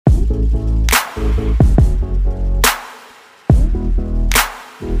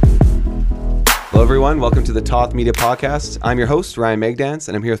Hello, everyone. Welcome to the Toth Media Podcast. I'm your host, Ryan Megdance,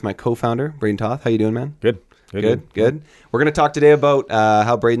 and I'm here with my co-founder, Braden Toth. How you doing, man? Good. We're going to talk today about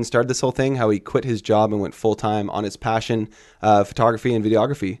how Braden started this whole thing, how he quit his job and went full-time on his passion, photography and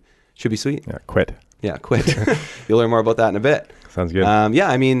videography. Should be sweet. Yeah, quit. You'll learn more about that in a bit. Sounds good. I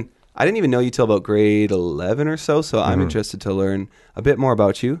didn't even know you till about grade 11 or so, I'm interested to learn a bit more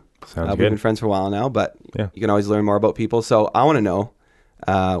about you. Sounds We've good. been friends for a while now, but Yeah. you can always learn more about people. So I want to know,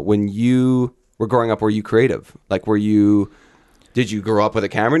 when you were growing up, were you creative? Like, did you grow up with a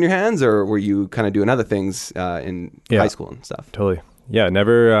camera in your hands, or were you kind of doing other things in high school and stuff? Totally. Yeah,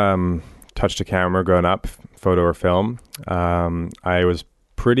 never touched a camera growing up, photo or film. I was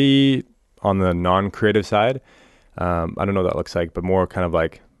pretty on the non-creative side. I don't know what that looks like, but more kind of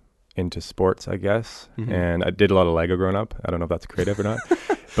like into sports, I guess. Mm-hmm. And I did a lot of Lego growing up. I don't know if that's creative or not.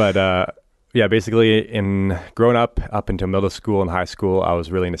 But yeah, basically in growing up until middle school and high school, I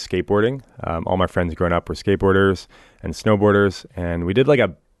was really into skateboarding. All my friends growing up were skateboarders and snowboarders. And we did like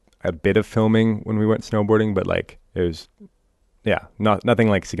a bit of filming when we went snowboarding, but like it was, nothing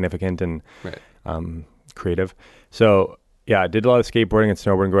like significant and creative. So yeah, I did a lot of skateboarding and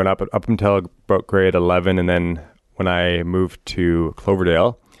snowboarding growing up until about grade 11. And then when I moved to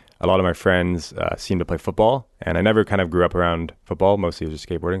Cloverdale, a lot of my friends seemed to play football, and I never kind of grew up around football. Mostly it was just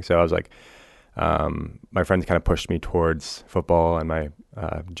skateboarding. So I was like, my friends kind of pushed me towards football, and my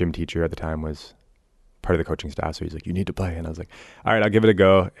gym teacher at the time was part of the coaching staff. So he's like, you need to play. And I was like, all right, I'll give it a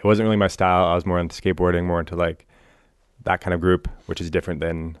go. It wasn't really my style. I was more into skateboarding, more into like that kind of group, which is different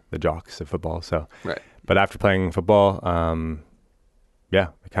than the jocks of football. So, but after playing football, I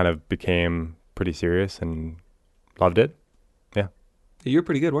kind of became pretty serious and loved it. You were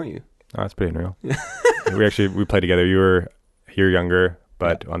pretty good, weren't you? Oh, that's pretty unreal. we played together. You were a year younger,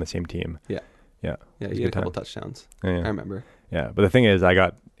 but on the same team. Yeah, you had a couple touchdowns. I remember. Yeah, but the thing is, I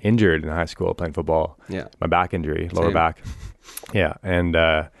got injured in high school playing football. Yeah, my back injury, lower back. Yeah, and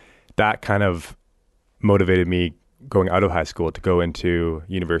that kind of motivated me going out of high school to go into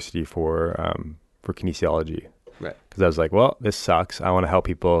university for kinesiology. Right. Because I was like, well, this sucks. I want to help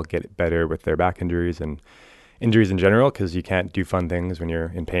people get better with their back injuries and injuries in general, because you can't do fun things when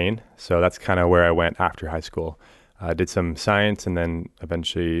you're in pain. So that's kind of where I went after high school. I did some science and then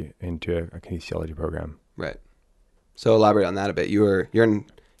eventually into a kinesiology program. Right. So elaborate on that a bit. You're in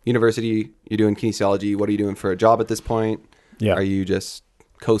university, you're doing kinesiology. What are you doing for a job at this point? Yeah. Are you just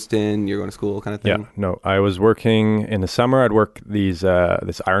coasting, you're going to school kind of thing? Yeah, no, I was working in the summer. I'd work this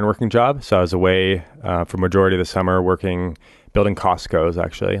ironworking job. So I was away for majority of the summer building Costco's,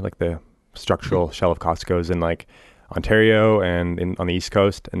 actually, like the structural shell of Costco's in like Ontario and on the East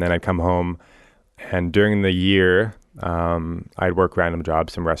Coast. And then I'd come home, and during the year, I'd work random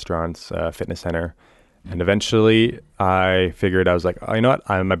jobs, some restaurants, fitness center. And eventually I figured, I was like, oh, you know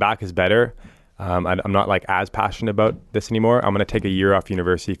what? My back is better. I'm not like as passionate about this anymore. I'm going to take a year off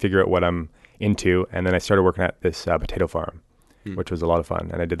university, figure out what I'm into. And then I started working at this potato farm, which was a lot of fun.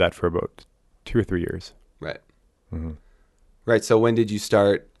 And I did that for about 2 or 3 years. Right. Mm-hmm. Right. So when did you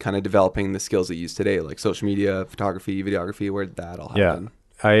start kind of developing the skills that you use today, like social media, photography, videography? Where did that all happen?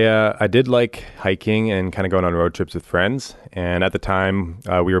 Yeah, I did like hiking and kind of going on road trips with friends. And at the time,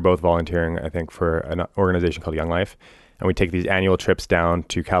 we were both volunteering, I think, for an organization called Young Life. And we take these annual trips down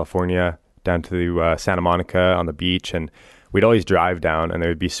to California, down to Santa Monica on the beach. And we'd always drive down, and there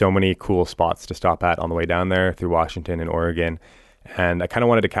would be so many cool spots to stop at on the way down there through Washington and Oregon. And I kind of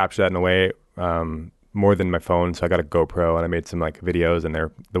wanted to capture that in a way, more than my phone. So I got a GoPro and I made some like videos, and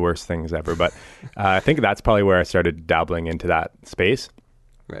they're the worst things ever. But I think that's probably where I started dabbling into that space.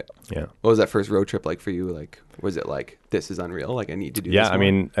 Right. Yeah. What was that first road trip like for you? Like, was it like, this is unreal? Like, I need to do this more? I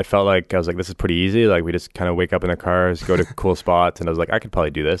mean, I felt like, I was like, this is pretty easy. Like, we just kind of wake up in the cars, go to cool spots. And I was like, I could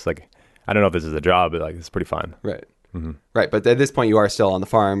probably do this. Like, I don't know if this is a job, but like, it's pretty fun. Right. Mm-hmm. Right. But at this point, you are still on the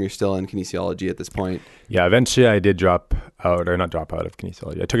farm. You're still in kinesiology at this point. Yeah. Eventually I did not drop out of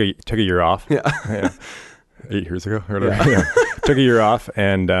kinesiology. I took a year off. Yeah. 8 years ago or whatever. Yeah. Took a year off,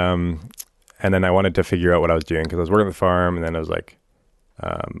 and then I wanted to figure out what I was doing, because I was working at the farm, and then I was like,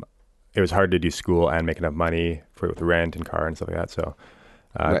 it was hard to do school and make enough money with rent and car and stuff like that. So,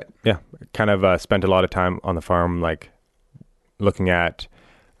 kind of spent a lot of time on the farm, like looking at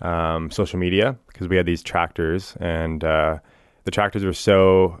social media, because we had these tractors, and the tractors were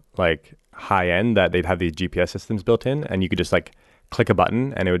so like high end that they'd have these GPS systems built in, and you could just like click a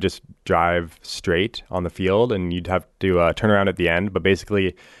button and it would just drive straight on the field, and you'd have to turn around at the end. But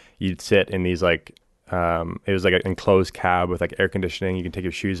basically you'd sit in these like, it was like an enclosed cab with like air conditioning. You can take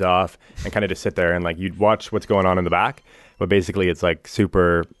your shoes off and kind of just sit there, and like you'd watch what's going on in the back. But basically it's like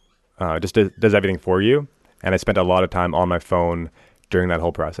super, just does everything for you. And I spent a lot of time on my phone during that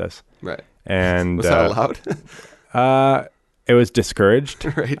whole process. Right. And Was that allowed? it was discouraged.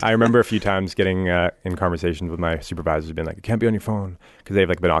 Right. I remember a few times getting in conversations with my supervisors being like, you can't be on your phone, because they have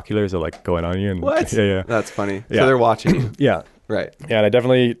like binoculars that like go in on you. And What? Yeah. That's funny. Yeah. So they're watching you. Yeah. Right. Yeah, and I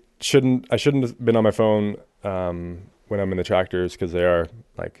definitely shouldn't have been on my phone when I'm in the tractors, because they are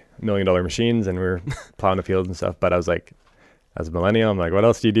like $1 million machines and we're plowing the fields and stuff. But I was like, as a millennial, I'm like, what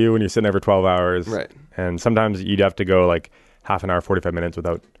else do you do when you're sitting there for 12 hours? Right. And sometimes you'd have to go like half an hour, 45 minutes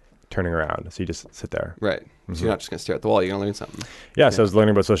without turning around. So you just sit there. Right. So you're not just going to stare at the wall. You're going to learn something. Yeah, so I was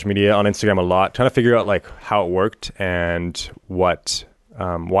learning about social media on Instagram a lot, trying to figure out like how it worked and what,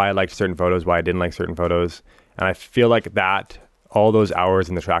 why I liked certain photos, why I didn't like certain photos. And I feel like that all those hours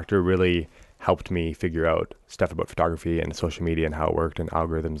in the tractor really helped me figure out stuff about photography and social media and how it worked and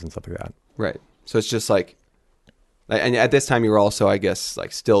algorithms and stuff like that. Right. So it's just like, and at this time you were also, I guess,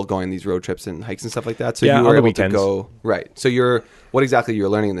 like still going these road trips and hikes and stuff like that. So Yeah, you were on the able weekends. to go, right. So what exactly you're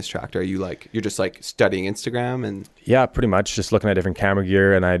learning in this tractor? Are you like, you're just like studying Instagram and? Yeah, pretty much just looking at different camera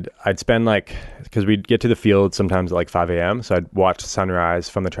gear. And I'd spend like, because we'd get to the field sometimes at like 5 a.m. So I'd watch sunrise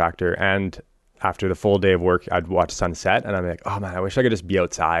from the tractor, and after the full day of work, I'd watch sunset, and I'm like, oh man, I wish I could just be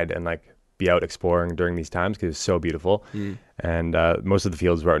outside and like be out exploring during these times, because it's so beautiful. And most of the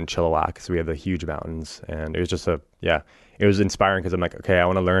fields were out in Chilliwack, so we have the huge mountains, and it was just it was inspiring, because I'm like, okay, I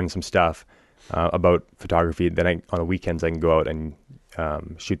want to learn some stuff about photography. Then on the weekends I can go out and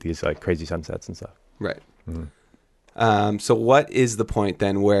shoot these like crazy sunsets and stuff. Right. So what is the point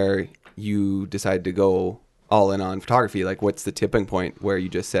then where you decide to go all in on photography? Like, what's the tipping point where you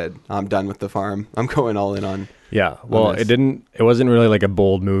just said, I'm done with the farm, I'm going all in on? Yeah, well, it wasn't really like a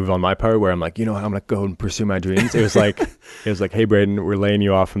bold move on my part where I'm like, I'm gonna go and pursue my dreams. It was like, hey Braden, we're laying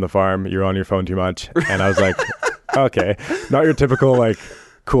you off from the farm, you're on your phone too much. And I was like, okay, not your typical like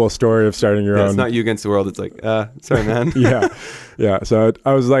cool story of starting your own. It's not you against the world. It's like, sorry man. yeah. So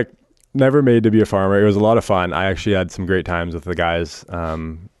I was like, never made to be a farmer. It was a lot of fun. I actually had some great times with the guys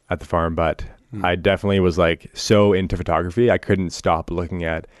at the farm, but I definitely was like so into photography, I couldn't stop looking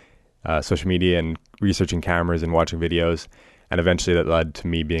at social media and researching cameras and watching videos. And eventually that led to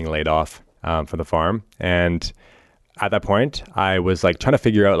me being laid off from the farm. And at that point, I was like trying to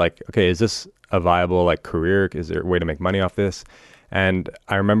figure out like, okay, is this a viable like career? Is there a way to make money off this? And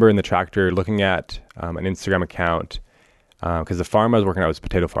I remember in the tractor looking at an Instagram account, because the farm I was working at was a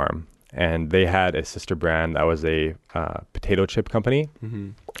potato farm, and they had a sister brand that was a potato chip company.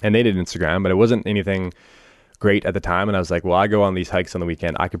 And they did Instagram, but it wasn't anything great at the time. And I was like, well, I go on these hikes on the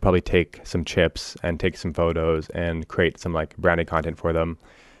weekend, I could probably take some chips and take some photos and create some like branded content for them,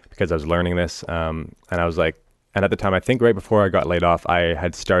 because I was learning this. And I was like, and at the time, I think right before I got laid off, I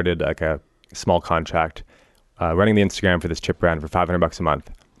had started like a small contract running the Instagram for this chip brand for $500 a month.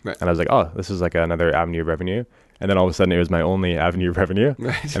 Right. And I was like, oh, this is like another avenue of revenue. And then all of a sudden it was my only avenue of revenue.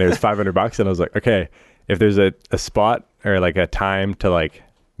 Right. And it was $500. And I was like, okay, if there's a spot or like a time to like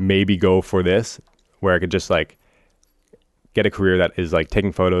maybe go for this, where I could just like get a career that is like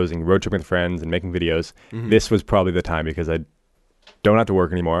taking photos and road tripping with friends and making videos, this was probably the time, because I don't have to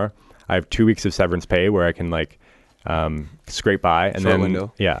work anymore. I have 2 weeks of severance pay where I can like scrape by, and Short then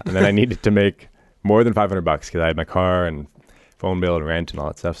window. and then I needed to make more than $500 because I had my car and phone bill and rent and all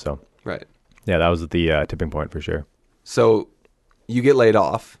that stuff. So Right. yeah, that was the tipping point for sure. So you get laid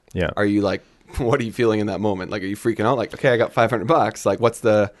off. Yeah. Are you like, what are you feeling in that moment? Like, are you freaking out? Like, okay, I got $500. Like,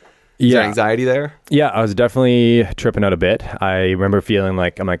 is there anxiety there? Yeah, I was definitely tripping out a bit. I remember feeling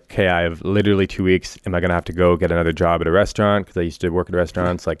like, I'm like, okay, I have literally 2 weeks. Am I going to have to go get another job at a restaurant? Because I used to work at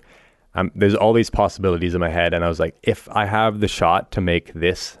restaurants. Like, there's all these possibilities in my head. And I was like, if I have the shot to make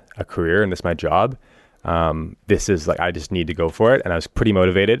this a career and this my job, this is like, I just need to go for it. And I was pretty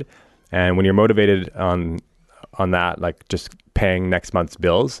motivated. And when you're motivated on that, like just paying next month's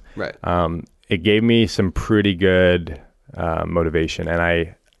bills, Right. It gave me some pretty good motivation. And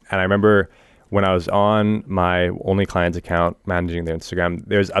I remember when I was on my only client's account managing their Instagram,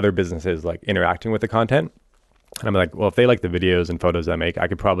 there's other businesses like interacting with the content. And I'm like, well, if they like the videos and photos I make, I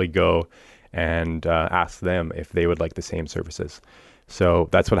could probably go and ask them if they would like the same services. So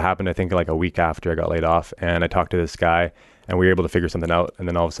that's what happened, I think, like a week after I got laid off. And I talked to this guy and we were able to figure something out. And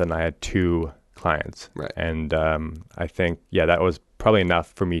then all of a sudden I had 2 clients. Right. And I think, that was probably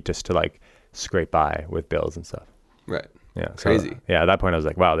enough for me just to like scrape by with bills and stuff. Right. Yeah. Crazy. So, at that point I was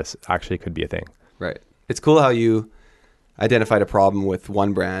like, wow, this actually could be a thing. Right. It's cool how you identified a problem with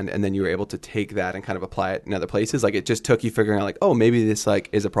one brand and then you were able to take that and kind of apply it in other places. Like, it just took you figuring out like, oh, maybe this like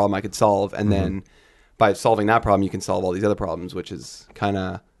is a problem I could solve. And then by solving that problem, you can solve all these other problems, which is kind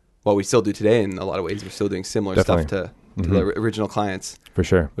of what we still do today. In a lot of ways, we're still doing similar stuff to the original clients. For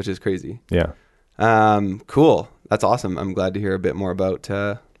sure. Which is crazy. Yeah. Cool. That's awesome. I'm glad to hear a bit more about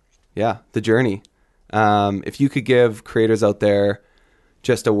Yeah, the journey. If you could give creators out there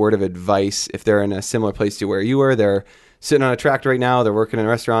just a word of advice, if they're in a similar place to where you were, they're sitting on a tractor right now, they're working in a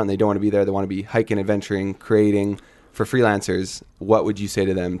restaurant, and they don't want to be there, they want to be hiking, adventuring, creating for freelancers, what would you say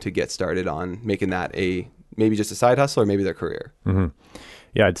to them to get started on making that maybe just a side hustle or maybe their career? Mm-hmm.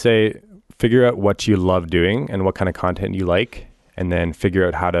 Yeah, I'd say figure out what you love doing and what kind of content you like, and then figure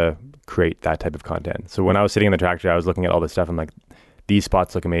out how to create that type of content. So when I was sitting in the tractor, I was looking at all this stuff. I'm like, these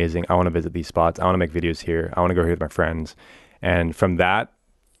spots look amazing. I want to visit these spots. I want to make videos here. I want to go here with my friends. And from that,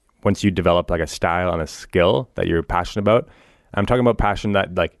 once you develop like a style and a skill that you're passionate about, I'm talking about passion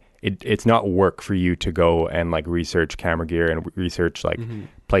that like it's not work for you to go and like research camera gear and research like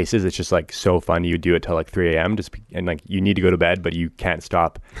places. It's just like so fun. You do it till like 3 a.m. And like you need to go to bed, but you can't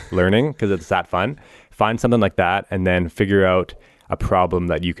stop learning because it's that fun. Find something like that and then figure out a problem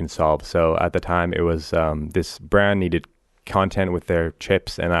that you can solve. So at the time it was this brand needed content with their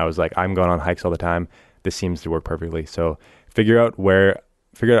chips, and I was like, I'm going on hikes all the time. This seems to work perfectly. So figure out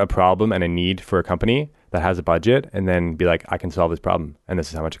a problem and a need for a company that has a budget, and then be like, I can solve this problem, and this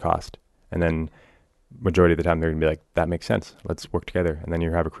is how much it costs. And then majority of the time they're gonna be like, that makes sense. Let's work together, and then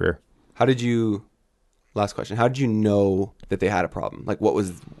you have a career. Last question, how did you know that they had a problem? Like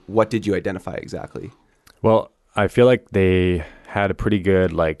what did you identify exactly? Well, I feel like they had a pretty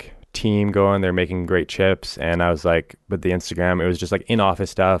good like team going. They're making great chips, and I was like, but the Instagram, it was just like in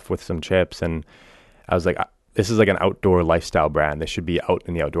office stuff with some chips, and I was like, this is like an outdoor lifestyle brand. They should be out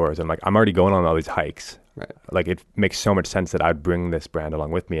in the outdoors. I'm like, I'm already going on all these hikes. Right. Like it makes so much sense that I'd bring this brand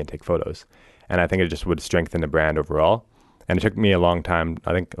along with me and take photos. And I think it just would strengthen the brand overall. And it took me a long time.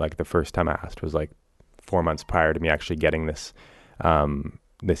 I think like the first time I asked was like 4 months prior to me actually getting this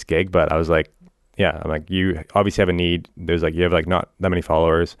this gig. But I was like, yeah, I'm like, you obviously have a need. There's like, you have like not that many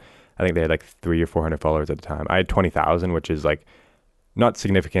followers. I think they had like 300 or 400 followers at the time. I had 20,000, which is like not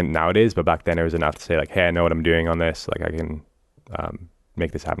significant nowadays, but back then it was enough to say like, hey, I know what I'm doing on this. Like I can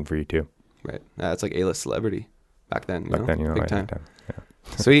make this happen for you too. Right. That's like A-list celebrity back then. Back then, big time. Yeah.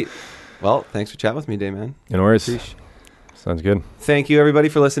 Sweet. Well, thanks for chatting with me today, man. No worries. Sounds good. Thank you, everybody,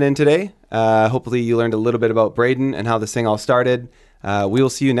 for listening today. Hopefully you learned a little bit about Braden and how this thing all started. We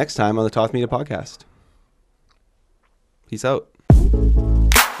will see you next time on the Talk Media podcast. Peace out.